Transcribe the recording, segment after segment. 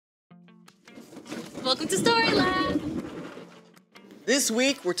Welcome to Storyland! This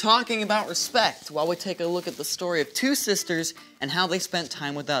week, we're talking about respect while we take a look at the story of two sisters and how they spent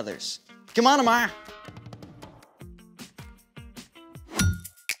time with others. Come on, Amaya.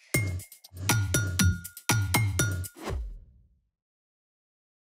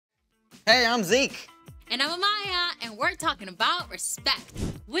 Hey, I'm Zeke. And I'm Amaya, and we're talking about respect,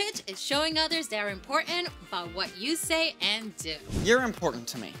 which is showing others they're important by what you say and do. You're important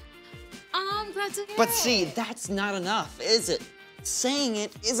to me. I'm glad to hear But it. see, that's not enough, is it? Saying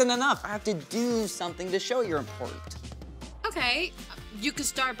it isn't enough. I have to do something to show you're important. Okay, you could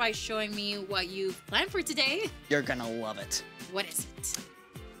start by showing me what you planned for today. You're gonna love it. What is it?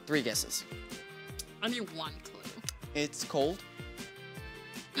 3 guesses. I need one clue. It's cold.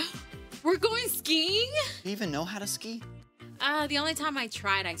 We're going skiing? Do you even know how to ski? The only time I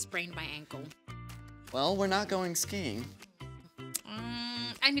tried, I sprained my ankle. Well, we're not going skiing.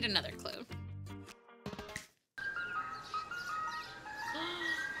 I need another clue.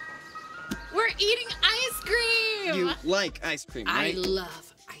 We're eating ice cream! You like ice cream, I right?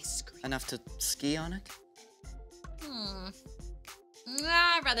 love ice cream. Enough to ski on it?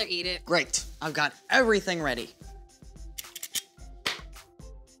 I'd rather eat it. Great. I've got everything ready.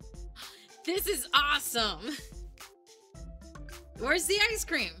 This is awesome. Where's the ice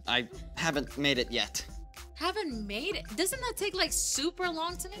cream? I haven't made it yet. Haven't made it. Doesn't that take like super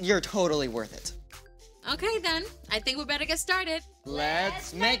long to make? You're totally worth it. Okay then, I think we better get started.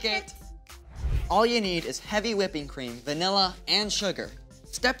 Let's make it. All you need is heavy whipping cream, vanilla, and sugar.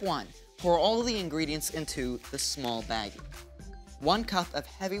 Step 1, pour all the ingredients into the small baggie. 1 cup of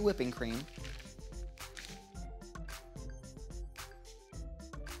heavy whipping cream,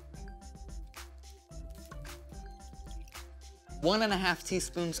 1.5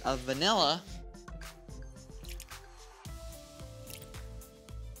 teaspoons of vanilla,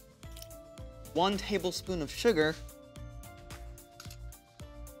 1 tablespoon of sugar.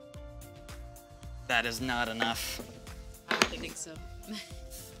 That is not enough. I don't think so.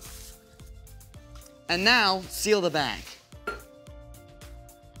 And now, seal the bag.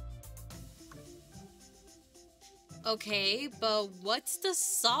 Okay, but what's the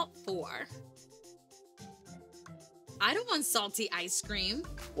salt for? I don't want salty ice cream.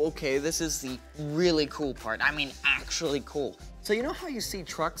 Okay, this is the really cool part. I mean, actually cool. So you know how you see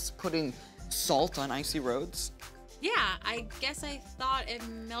trucks putting salt on icy roads? Yeah, I guess I thought it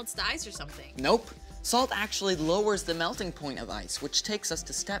melts the ice or something. Nope. Salt actually lowers the melting point of ice, which takes us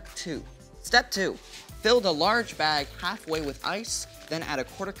to step 2. Step 2, fill the large bag halfway with ice, then add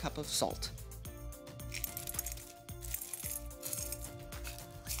 1/4 cup of salt.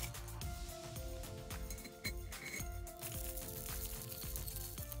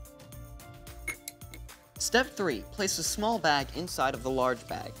 Step 3, place a small bag inside of the large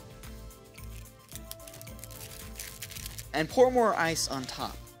bag. And pour more ice on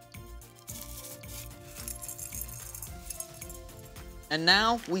top. And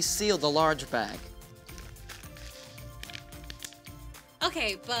now we seal the large bag.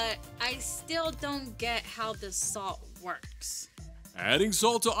 Okay, but I still don't get how the salt works. Adding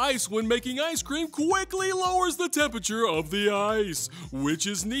salt to ice when making ice cream quickly lowers the temperature of the ice, which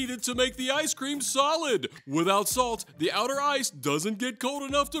is needed to make the ice cream solid. Without salt, the outer ice doesn't get cold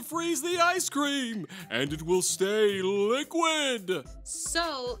enough to freeze the ice cream, and it will stay liquid.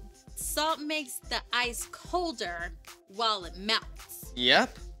 So, salt makes the ice colder while it melts.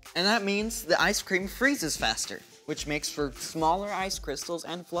 Yep. And that means the ice cream freezes faster, which makes for smaller ice crystals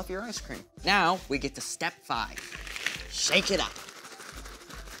and fluffier ice cream. Now we get to step 5. Shake it up.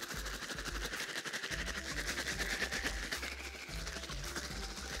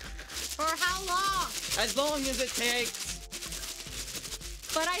 For how long? As long as it takes.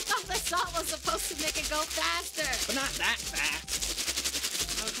 But I thought the salt was supposed to make it go faster. But not that fast.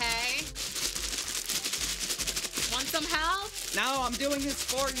 Okay. Want some help? No, I'm doing this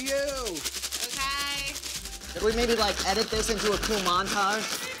for you. Okay. Could we maybe like edit this into a cool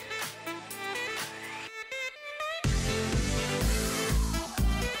montage?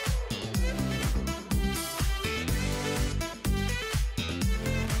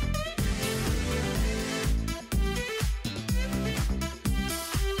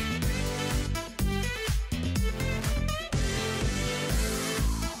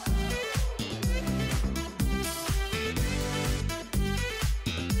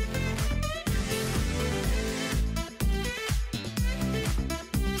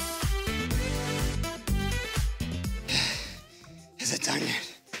 Is it done yet?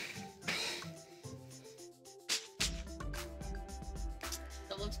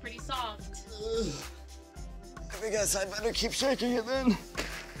 That looks pretty soft. I guess I better keep shaking it then. All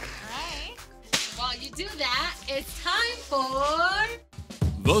right. While you do that, it's time for...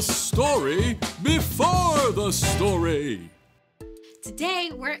 The story before the story.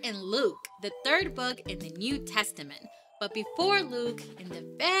 Today, we're in Luke, the third book in the New Testament. But before Luke, in the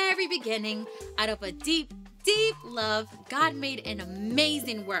very beginning, out of a deep, deep love, God made an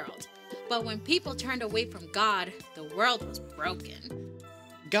amazing world. But when people turned away from God, the world was broken.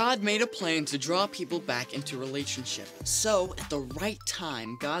 God made a plan to draw people back into relationship. So, at the right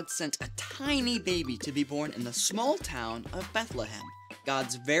time, God sent a tiny baby to be born in the small town of Bethlehem.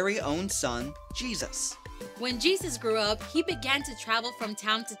 God's very own son, Jesus. When Jesus grew up, he began to travel from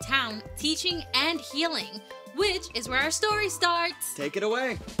town to town, teaching and healing, which is where our story starts. Take it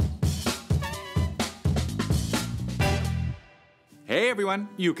away. Hey everyone,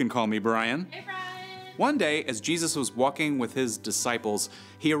 you can call me Brian. Hey, Brian. One day, as Jesus was walking with his disciples,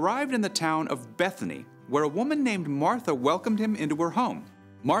 he arrived in the town of Bethany, where a woman named Martha welcomed him into her home.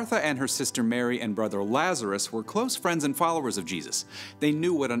 Martha and her sister Mary and brother Lazarus were close friends and followers of Jesus. They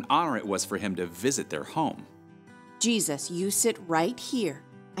knew what an honor it was for him to visit their home. Jesus, you sit right here.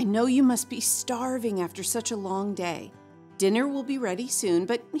 I know you must be starving after such a long day. Dinner will be ready soon,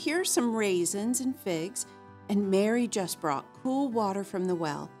 but here are some raisins and figs, and Mary just brought cool water from the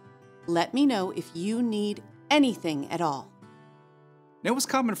well. Let me know if you need anything at all. It was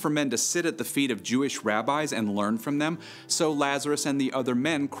common for men to sit at the feet of Jewish rabbis and learn from them, so Lazarus and the other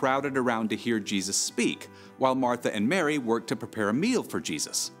men crowded around to hear Jesus speak, while Martha and Mary worked to prepare a meal for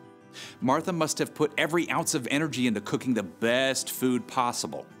Jesus. Martha must have put every ounce of energy into cooking the best food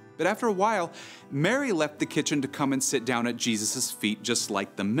possible. But after a while, Mary left the kitchen to come and sit down at Jesus' feet just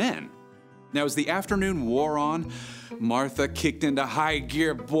like the men. Now, as the afternoon wore on, Martha kicked into high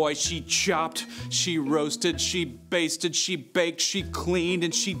gear. Boy, she chopped, she roasted, she basted, she baked, she cleaned,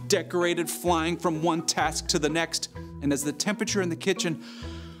 and she decorated, flying from one task to the next. And as the temperature in the kitchen,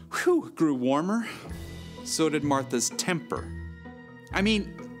 grew warmer, so did Martha's temper. I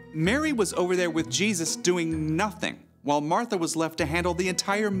mean, Mary was over there with Jesus doing nothing, while Martha was left to handle the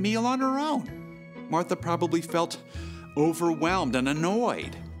entire meal on her own. Martha probably felt overwhelmed and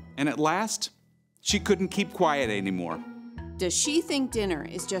annoyed. And at last, she couldn't keep quiet anymore. Does she think dinner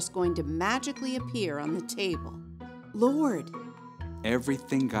is just going to magically appear on the table? Lord!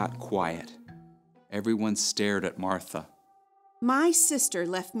 Everything got quiet. Everyone stared at Martha. My sister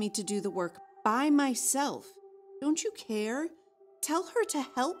left me to do the work by myself. Don't you care? Tell her to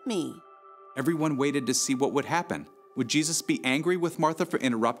help me. Everyone waited to see what would happen. Would Jesus be angry with Martha for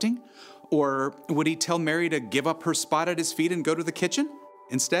interrupting? Or would he tell Mary to give up her spot at his feet and go to the kitchen?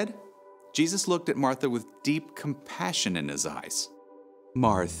 Instead, Jesus looked at Martha with deep compassion in his eyes.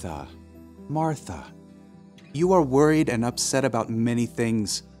 Martha, Martha, you are worried and upset about many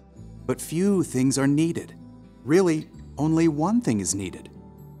things, but few things are needed. Really, only one thing is needed.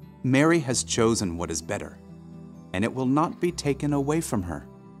 Mary has chosen what is better, and it will not be taken away from her.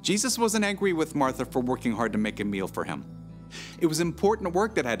 Jesus wasn't angry with Martha for working hard to make a meal for him. It was important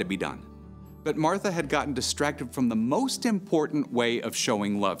work that had to be done. But Martha had gotten distracted from the most important way of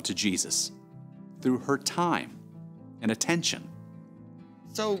showing love to Jesus, through her time and attention.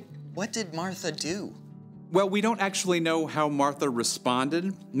 So, what did Martha do? Well, we don't actually know how Martha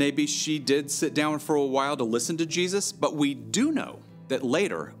responded. Maybe she did sit down for a while to listen to Jesus, but we do know that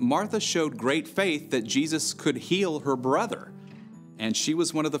later, Martha showed great faith that Jesus could heal her brother. And she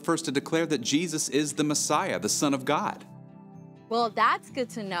was one of the first to declare that Jesus is the Messiah, the Son of God. Well, that's good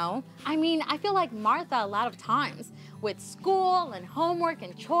to know. I mean, I feel like Martha a lot of times, with school and homework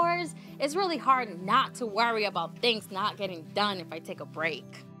and chores, it's really hard not to worry about things not getting done if I take a break.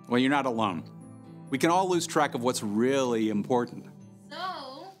 Well, you're not alone. We can all lose track of what's really important.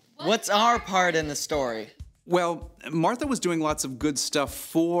 So, What's our part in the story? Well, Martha was doing lots of good stuff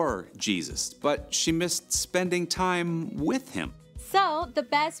for Jesus, but she missed spending time with him. So, the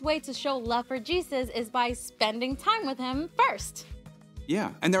best way to show love for Jesus is by spending time with him first.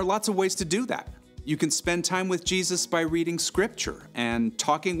 Yeah, and there are lots of ways to do that. You can spend time with Jesus by reading scripture and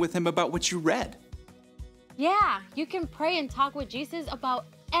talking with him about what you read. Yeah, you can pray and talk with Jesus about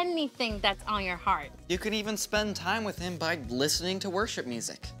anything that's on your heart. You can even spend time with him by listening to worship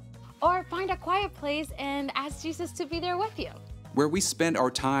music. Or find a quiet place and ask Jesus to be there with you. Where we spend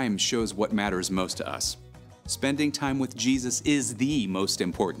our time shows what matters most to us. Spending time with Jesus is the most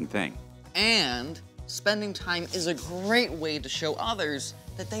important thing. And spending time is a great way to show others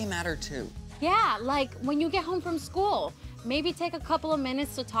that they matter too. Yeah, like when you get home from school, maybe take a couple of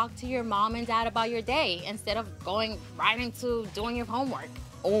minutes to talk to your mom and dad about your day instead of going right into doing your homework.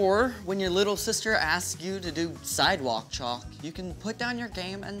 Or when your little sister asks you to do sidewalk chalk, you can put down your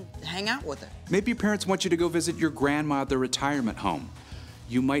game and hang out with her. Maybe your parents want you to go visit your grandma at the retirement home.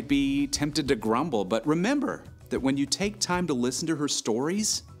 You might be tempted to grumble, but remember that when you take time to listen to her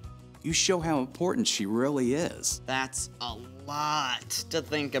stories, you show how important she really is. That's a lot to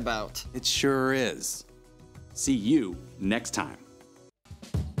think about. It sure is. See you next time.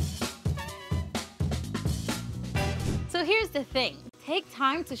 So here's the thing. Take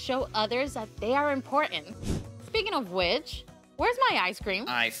time to show others that they are important. Speaking of which, where's my ice cream?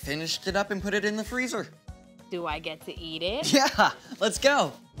 I finished it up and put it in the freezer. Do I get to eat it? Yeah, let's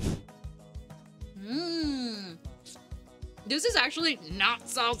go. Mmm. This is actually not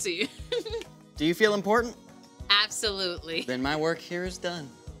salty. Do you feel important? Absolutely. Then my work here is done.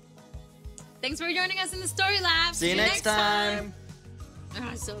 Thanks for joining us in the Story Lab. See you next time.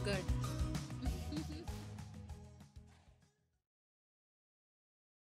 Oh, so good.